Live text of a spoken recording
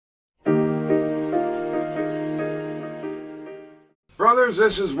Brothers,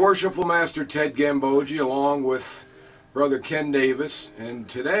 this is Worshipful Master Ted Gambogi along with Brother Ken Davis, and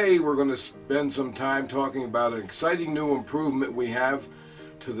today we're going to spend some time talking about an exciting new improvement we have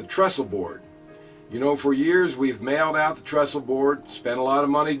to the Trestleboard. You know, for years we've mailed out the Trestleboard, spent a lot of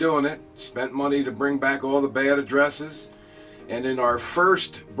money doing it, spent money to bring back all the bad addresses, and in our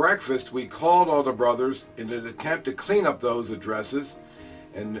first breakfast we called all the brothers in an attempt to clean up those addresses,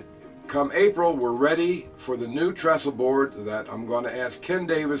 and come April, we're ready for the new Trestleboard that I'm going to ask Ken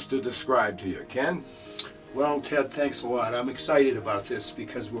Davis to describe to you. Ken? Well, Ted, thanks a lot. I'm excited about this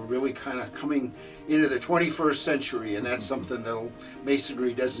because we're really kind of coming into the 21st century, and that's something that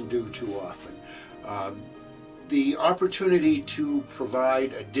Masonry doesn't do too often. The opportunity to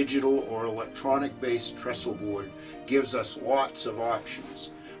provide a digital or electronic-based Trestleboard gives us lots of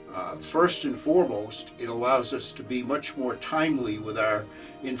options. First and foremost, it allows us to be much more timely with our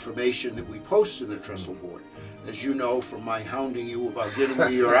information that we post in the Trestleboard. As you know from my hounding you about getting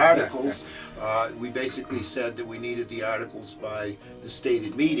me your articles, we basically said that we needed the articles by the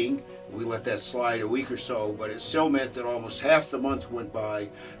stated meeting. We let that slide a week or so, but it still meant that almost half the month went by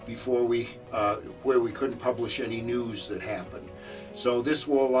before where we couldn't publish any news that happened. So this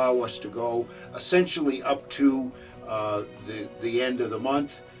will allow us to go essentially up to the end of the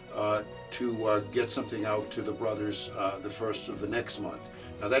month to get something out to the brothers the first of the next month.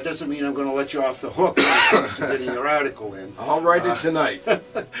 Now that doesn't mean I'm going to let you off the hook when it comes to getting your article in. I'll write it tonight.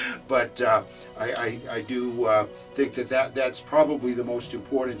 But I do think that that's probably the most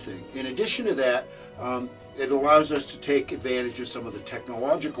important thing. In addition to that, it allows us to take advantage of some of the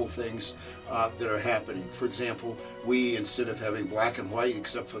technological things that are happening. For example, we, instead of having black and white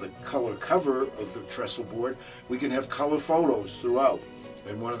except for the color cover of the Trestleboard, we can have color photos throughout.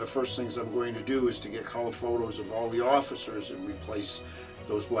 And one of the first things I'm going to do is to get color photos of all the officers and replace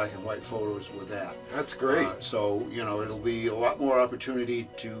those black and white photos with that. That's great. So, you know, it'll be a lot more opportunity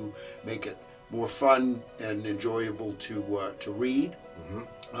to make it more fun and enjoyable to read.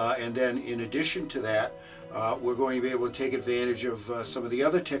 And then in addition to that, we're going to be able to take advantage of some of the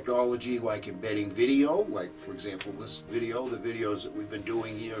other technology like embedding video, like for example this video, the videos that we've been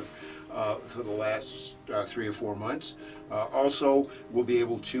doing here for the last 3 or 4 months. Also, we'll be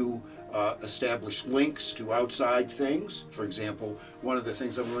able to establish links to outside things. For example, one of the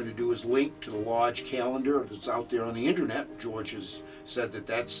things I'm going to do is link to the lodge calendar that's out there on the internet. George has said that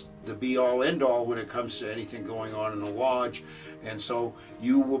that's the be-all end-all when it comes to anything going on in the lodge. And so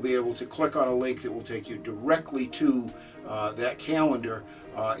you will be able to click on a link that will take you directly to that calendar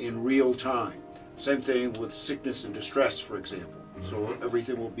in real time. Same thing with sickness and distress, for example. So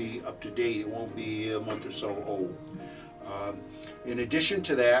everything will be up to date. It won't be a month or so old. In addition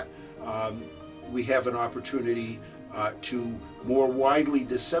to that, we have an opportunity to more widely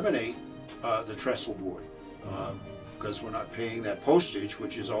disseminate the Trestleboard because we're not paying that postage,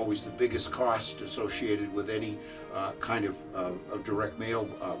 which is always the biggest cost associated with any kind of direct mail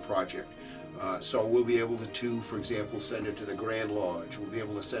project. So we'll be able to, for example, send it to the Grand Lodge. We'll be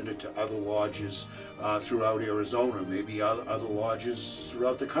able to send it to other lodges throughout Arizona, maybe other lodges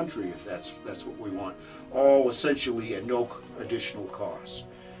throughout the country if that's what we want. All essentially at no additional cost.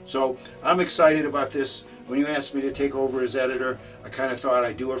 So I'm excited about this. When you asked me to take over as editor, I kind of thought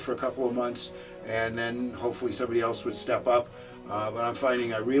I'd do it for a couple of months and then hopefully somebody else would step up. But I'm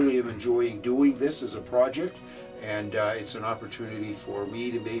finding I really am enjoying doing this as a project, and it's an opportunity for me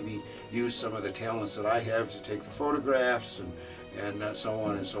to maybe use some of the talents that I have to take the photographs and so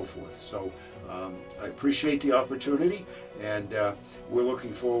on and so forth. So I appreciate the opportunity, and we're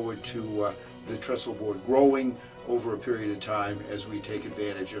looking forward to the Trestleboard growing over a period of time as we take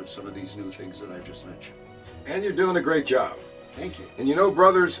advantage of some of these new things that I've just mentioned. And you're doing a great job. Thank you. And you know,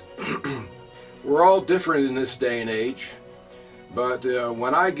 brothers, we're all different in this day and age, but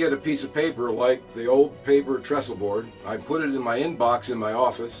when I get a piece of paper like the old paper Trestleboard, I put it in my inbox in my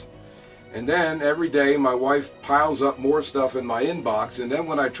office, and then every day my wife piles up more stuff in my inbox, and then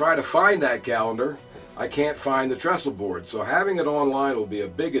when I try to find that calendar, I can't find the Trestleboard. So having it online will be a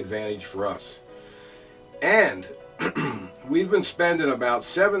big advantage for us. And we've been spending about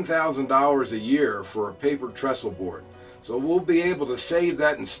 $7,000 a year for a paper Trestleboard. So we'll be able to save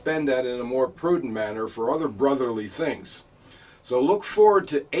that and spend that in a more prudent manner for other brotherly things. So look forward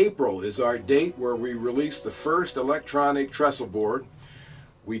to April is our date where we release the first electronic Trestleboard.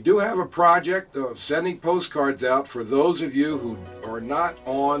 We do have a project of sending postcards out for those of you who are not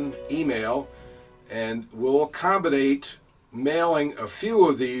on email, and we'll accommodate mailing a few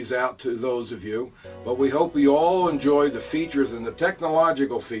of these out to those of you, but we hope you all enjoy the features and the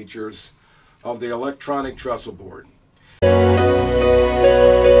technological features of the electronic Trestleboard.